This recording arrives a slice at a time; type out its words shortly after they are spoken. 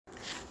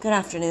Good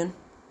afternoon,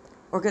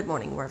 or good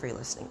morning, wherever you're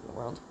listening in the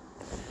world.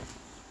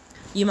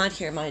 You might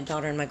hear my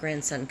daughter and my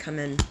grandson come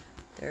in.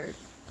 I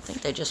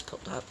think they just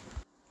pulled up.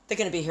 They're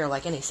going to be here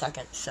like any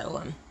second,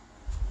 so,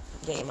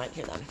 yeah, you might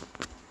hear them.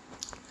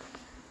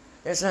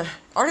 There's an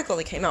article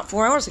that came out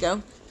 4 hours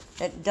ago.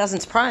 It doesn't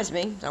surprise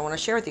me. I want to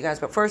share with you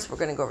guys, but first we're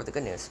going to go over the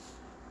good news.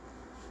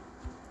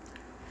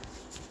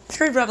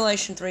 Let's read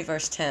Revelation 3,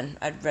 verse 10.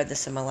 I read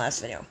this in my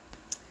last video.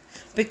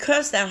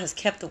 Because thou hast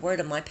kept the word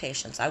of my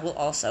patience, I will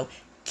also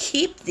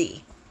keep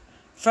thee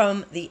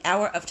from the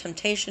hour of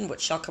temptation which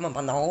shall come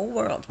upon the whole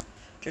world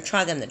to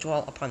try them that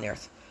dwell upon the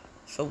earth.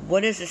 So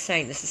what is this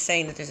saying? This is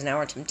saying that there's an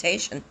hour of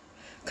temptation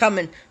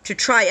coming to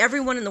try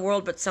everyone in the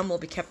world, but some will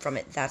be kept from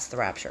it. That's the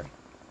rapture.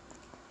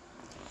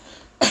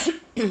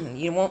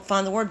 You won't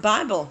find the word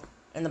Bible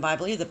in the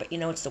Bible either, but you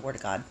know it's the word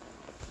of God.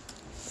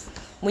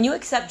 When you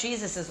accept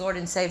Jesus as Lord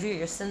and Savior,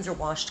 your sins are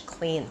washed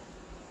clean.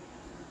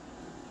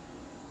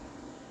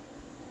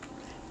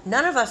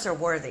 None of us are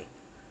worthy.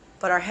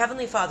 But our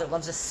Heavenly Father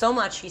loves us so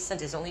much, He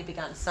sent His only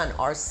begotten Son,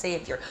 our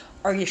Savior,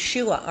 our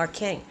Yeshua, our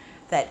King,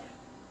 that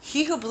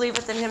he who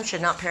believeth in Him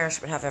should not perish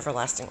but have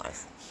everlasting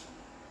life.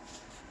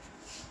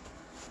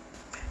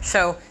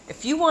 So,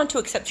 if you want to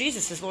accept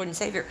Jesus as Lord and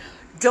Savior,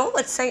 don't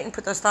let Satan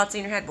put those thoughts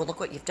in your head. Well, look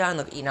what you've done.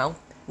 Look,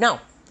 No.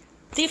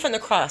 Thief on the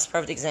cross,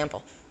 perfect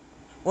example.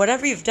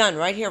 Whatever you've done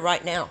right here,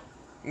 right now,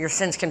 your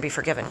sins can be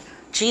forgiven.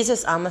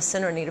 Jesus, I'm a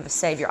sinner in need of a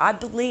Savior. I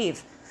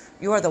believe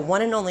you are the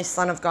one and only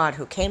Son of God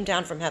who came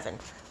down from heaven,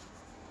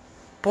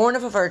 born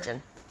of a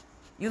virgin.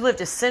 You lived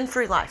a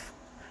sin-free life.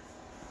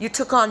 You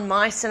took on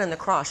my sin on the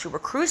cross. You were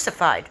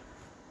crucified.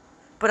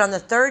 But on the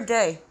third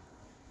day,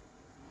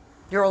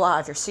 you're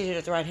alive. You're seated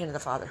at the right hand of the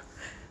Father.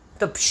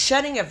 The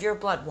shedding of your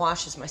blood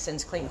washes my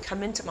sins clean.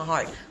 Come into my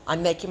heart. I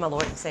make you my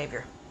Lord and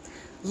Savior.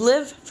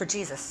 Live for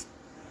Jesus.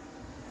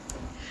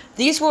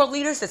 These world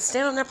leaders that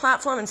stand on their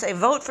platform and say,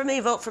 vote for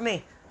me, vote for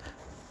me.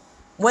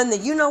 When the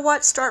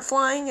you-know-what start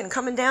flying and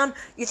coming down,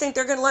 you think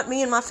they're going to let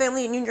me and my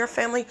family and you and your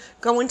family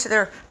go into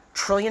their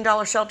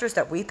trillion-dollar shelters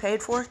that we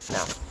paid for?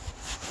 No.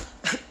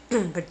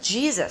 But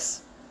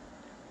Jesus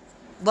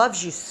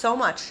loves you so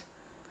much.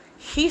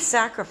 He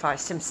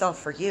sacrificed Himself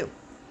for you.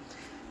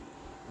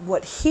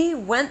 What He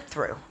went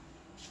through,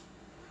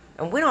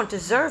 and we don't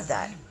deserve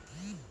that.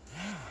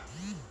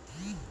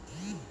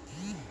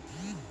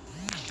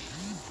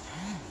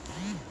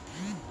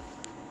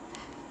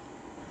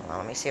 Hold on,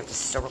 let me see if this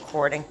is still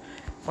recording.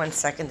 1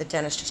 second, the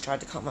dentist just tried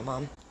to call my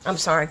mom. I'm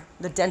sorry,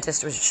 the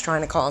dentist was just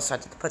trying to call, so I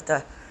had to put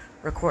the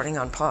recording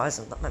on pause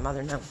and let my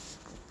mother know.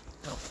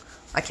 No,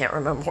 I can't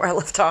remember where I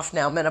left off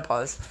now,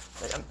 menopause.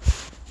 But,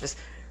 just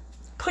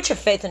put your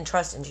faith and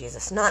trust in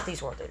Jesus, not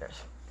these world leaders.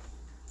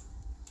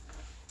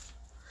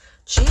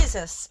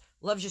 Jesus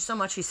loves you so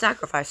much, He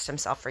sacrificed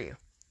Himself for you.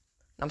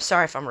 I'm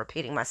sorry if I'm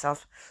repeating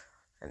myself,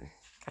 and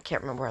I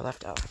can't remember where I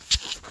left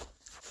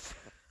off.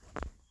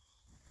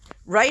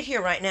 Right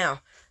here, right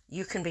now,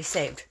 you can be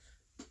saved.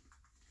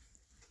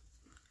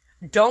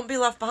 Don't be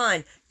left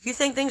behind. You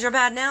think things are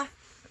bad now?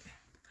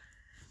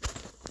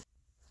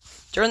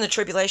 During the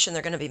tribulation,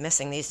 they're going to be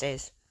missing these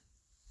days.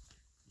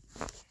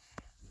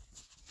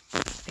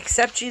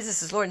 Accept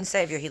Jesus as Lord and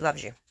Savior. He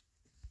loves you.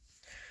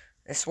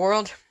 This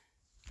world,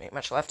 ain't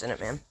much left in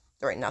it, man.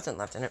 There ain't nothing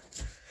left in it.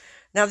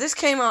 Now, this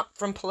came up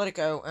from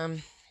Politico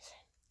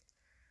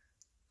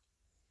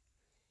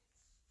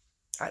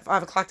at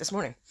 5 o'clock this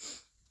morning.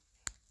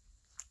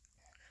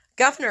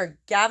 Governor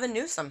Gavin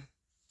Newsom.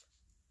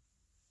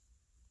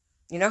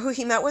 You know who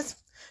he met with?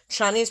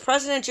 Chinese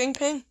President Xi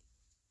Jinping.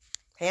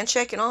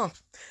 Handshake and all.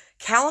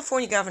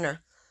 California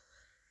Governor,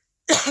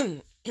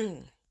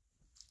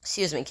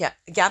 excuse me,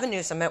 Gavin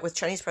Newsom met with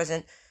Chinese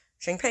President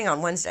Xi Jinping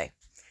on Wednesday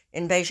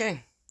in Beijing.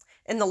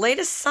 In the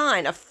latest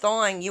sign of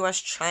thawing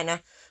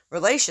U.S.-China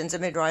relations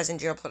amid rising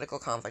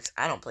geopolitical conflicts.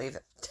 I don't believe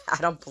it. I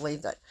don't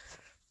believe that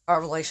our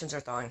relations are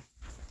thawing.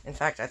 In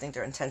fact, I think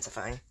they're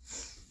intensifying.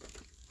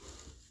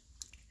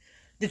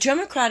 The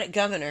Democratic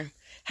governor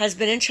has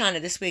been in China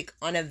this week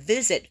on a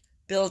visit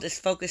billed as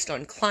focused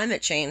on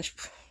climate change.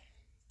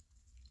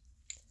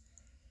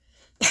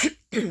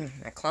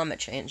 Not climate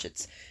change,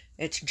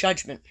 it's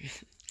judgment.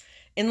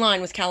 In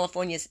line with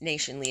California's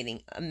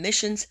nation-leading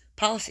emissions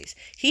policies.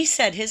 He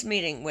said his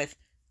meeting with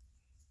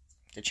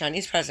the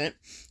Chinese president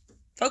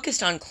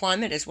focused on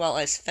climate as well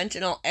as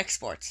fentanyl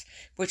exports,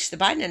 which the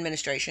Biden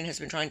administration has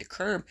been trying to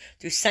curb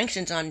through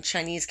sanctions on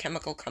Chinese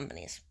chemical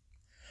companies.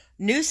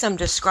 Newsom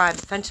described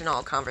the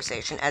fentanyl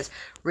conversation as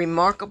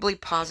remarkably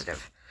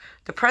positive.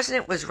 The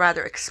president was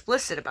rather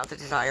explicit about the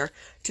desire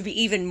to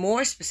be even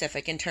more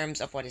specific in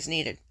terms of what is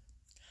needed.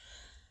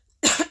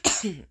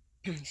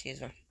 Excuse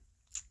me.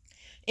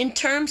 In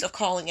terms of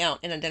calling out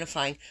and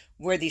identifying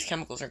where these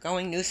chemicals are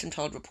going, Newsom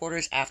told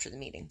reporters after the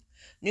meeting.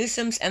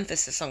 Newsom's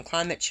emphasis on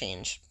climate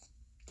change,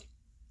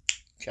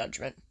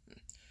 judgment,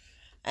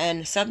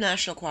 and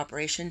subnational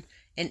cooperation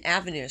and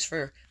avenues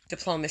for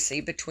diplomacy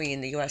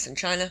between the U.S. and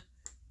China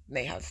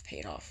may have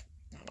paid off.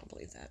 I don't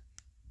believe that.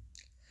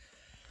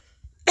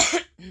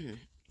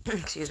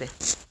 Excuse me.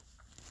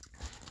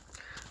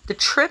 The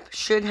trip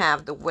should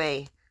have the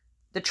way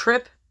The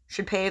trip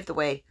should pave the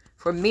way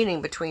for a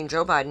meeting between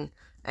Joe Biden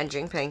and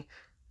Jinping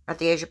at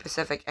the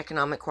Asia-Pacific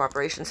Economic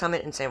Cooperation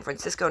Summit in San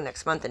Francisco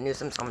next month in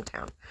Newsom's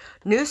hometown.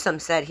 Newsom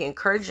said he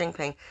encouraged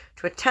Jinping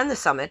to attend the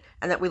summit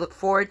and that we look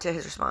forward to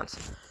his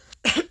response.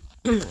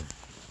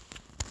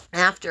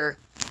 After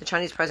the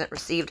Chinese president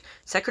received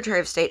Secretary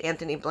of State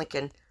Antony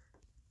Blinken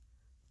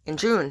in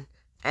June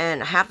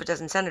and a half a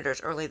dozen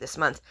senators early this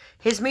month,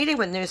 his meeting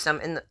with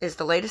Newsom is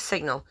the latest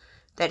signal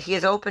that he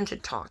is open to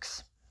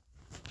talks.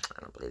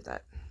 I don't believe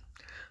that.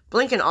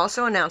 Blinken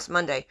also announced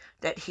Monday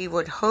that he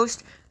would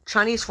host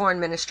Chinese Foreign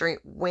Ministry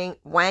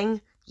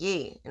Wang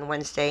Yi in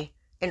Washington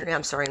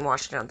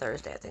on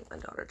Thursday. I think my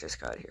daughter just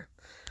got here.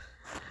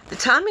 The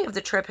timing of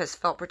the trip has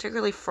felt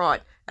particularly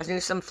fraught as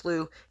Newsom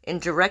flew in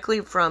directly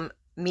from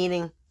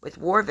meeting with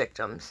war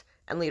victims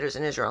and leaders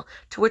in Israel,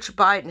 to which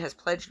Biden has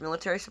pledged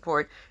military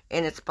support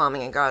in its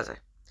bombing in Gaza.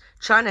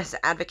 China has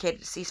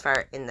advocated a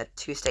ceasefire in the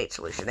two-state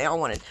solution. They all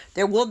wanted.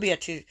 There will be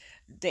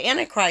the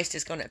Antichrist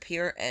is going to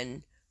appear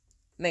and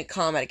make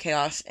calm out of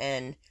chaos,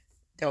 and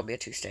there will be a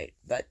two-state.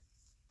 But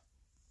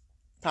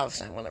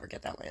Palestine will never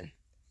get that land.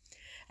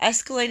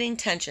 Escalating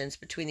tensions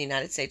between the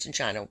United States and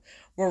China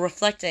were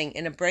reflecting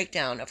in a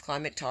breakdown of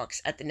climate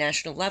talks at the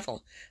national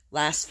level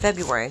last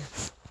February,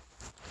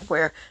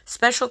 where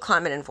Special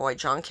Climate Envoy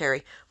John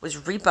Kerry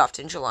was rebuffed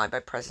in July by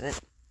President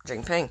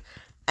Jinping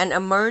and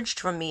emerged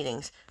from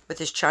meetings with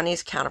his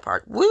Chinese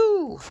counterpart,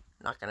 I'm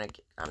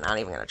not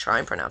even going to try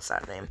and pronounce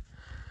that name,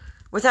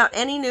 without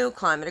any new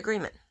climate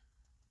agreement.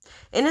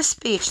 In a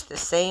speech the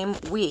same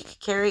week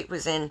Kerry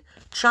was in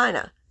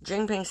China,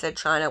 Jinping said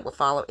China will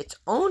follow its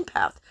own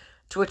path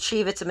to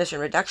achieve its emission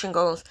reduction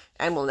goals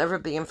and will never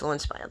be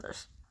influenced by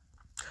others.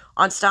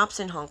 On stops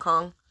in Hong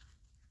Kong,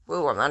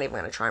 I'm not even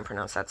going to try and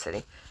pronounce that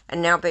city,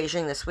 and now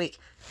Beijing this week,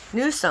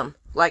 Newsom,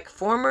 like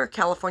former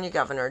California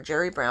Governor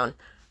Jerry Brown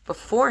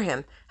before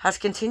him, has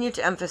continued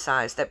to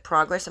emphasize that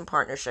progress and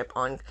partnership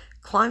on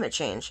climate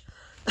change,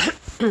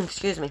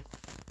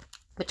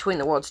 between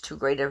the world's two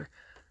greater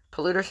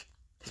polluters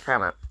is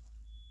paramount.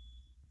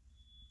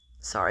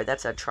 Sorry,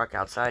 that's a truck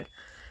outside.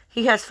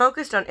 He has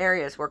focused on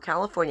areas where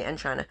California and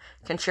China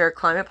can share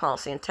climate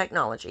policy and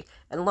technology,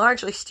 and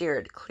largely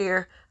steered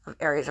clear of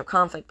areas of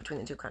conflict between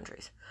the two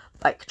countries,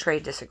 like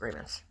trade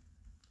disagreements.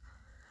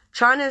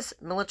 China's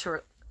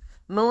militaristic,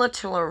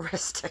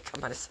 I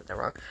might have said that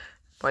wrong,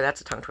 boy,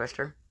 that's a tongue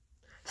twister,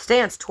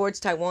 stance towards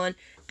Taiwan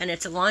and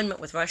its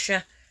alignment with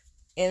Russia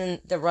in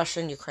the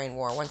Russian-Ukraine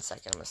war. One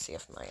second, I'm going to see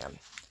if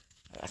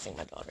I think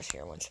my daughter's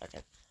here, one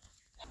second.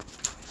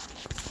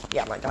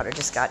 Yeah, my daughter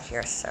just got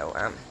here, so,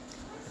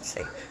 let's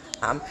see.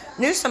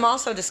 Newsom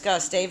also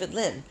discussed David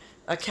Lin,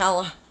 a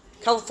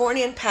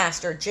Californian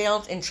pastor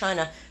jailed in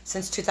China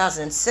since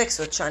 2006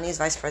 with Chinese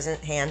Vice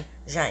President Han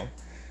Zhang.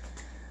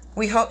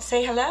 We hope,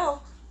 say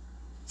hello.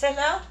 Say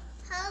hello.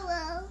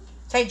 Hello.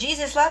 Say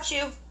Jesus loves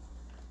you.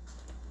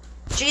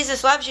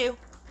 Jesus loves you.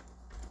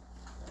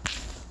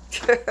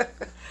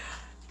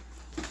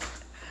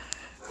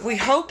 We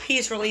hope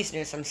he's released,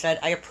 Newsom said.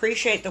 I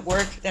appreciate the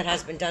work that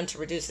has been done to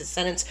reduce his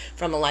sentence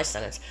from a life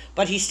sentence,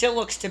 but he still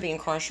looks to be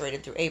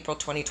incarcerated through April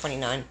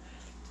 2029.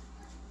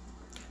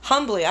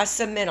 Humbly, I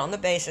submit on the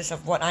basis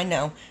of what I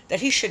know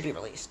that he should be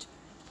released.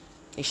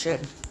 He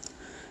should.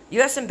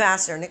 U.S.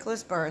 Ambassador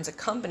Nicholas Burns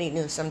accompanied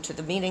Newsom to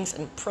the meetings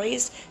and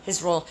praised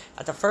his role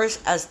at the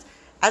first as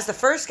the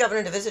first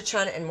governor to visit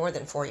China in more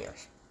than 4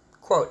 years.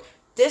 Quote,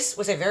 "This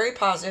was a very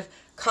positive,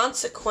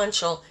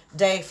 consequential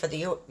day for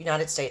the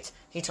United States,"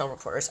 he told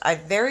reporters. "I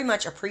very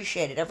much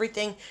appreciated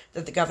everything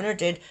that the governor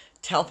did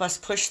to help us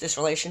push this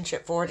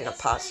relationship forward in a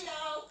positive...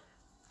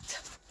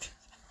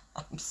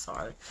 I'm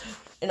sorry.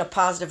 In a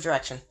positive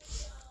direction."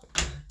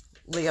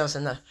 Leo's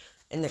in the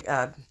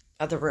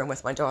other room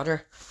with my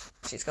daughter.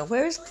 She's going,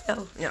 "Where's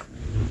Leo?"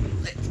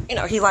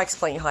 He likes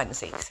playing hide and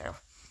seek, so...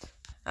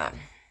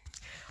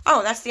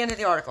 that's the end of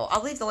the article.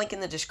 I'll leave the link in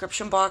the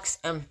description box.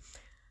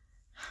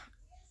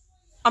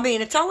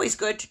 It's always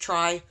good to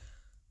try,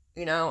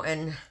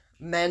 and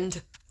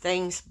mend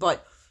things,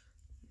 but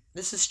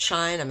this is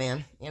China,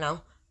 man,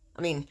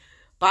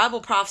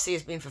 Bible prophecy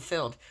is being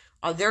fulfilled.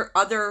 Are there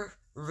other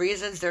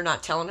reasons they're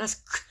not telling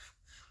us?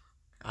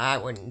 I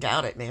wouldn't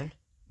doubt it, man.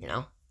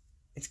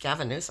 It's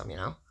Gavin Newsom,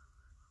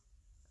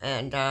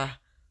 and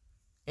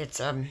it's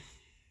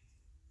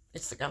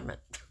the government.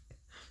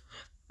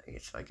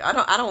 It's like I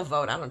don't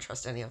vote. I don't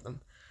trust any of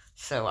them.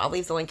 So I'll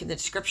leave the link in the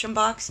description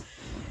box.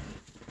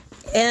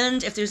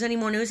 And if there's any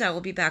more news, I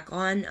will be back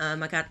on.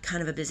 I got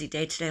kind of a busy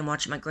day today. I'm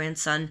watching my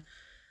grandson.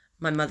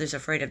 My mother's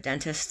afraid of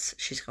dentists.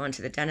 She's going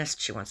to the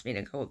dentist. She wants me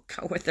to go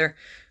with her.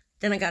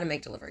 Then I got to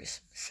make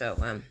deliveries.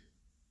 So,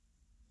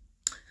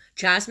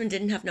 Jasmine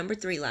didn't have number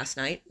 3 last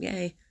night.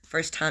 Yay.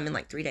 First time in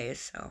like 3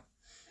 days. So,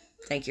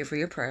 thank you for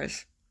your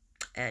prayers.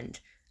 And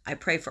I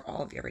pray for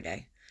all of you every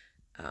day.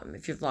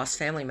 If you've lost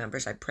family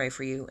members, I pray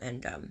for you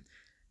and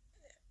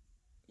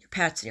your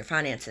pets and your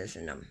finances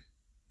and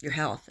your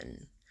health.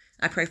 And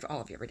I pray for all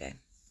of you every day.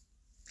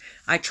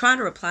 I try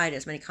to reply to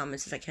as many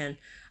comments as I can.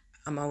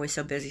 I'm always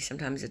so busy.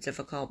 Sometimes it's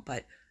difficult,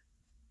 but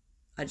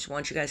I just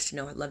want you guys to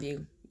know I love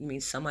you.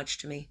 means so much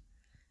to me.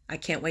 I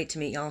can't wait to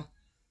meet y'all.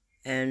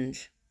 And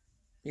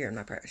you're in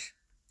my prayers.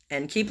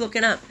 And keep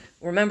looking up.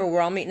 Remember,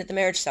 we're all meeting at the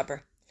marriage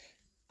supper.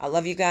 I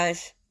love you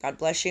guys. God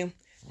bless you.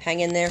 Hang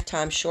in there.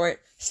 Time's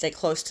short. Stay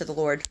close to the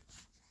Lord.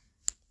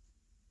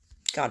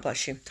 God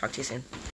bless you. Talk to you soon.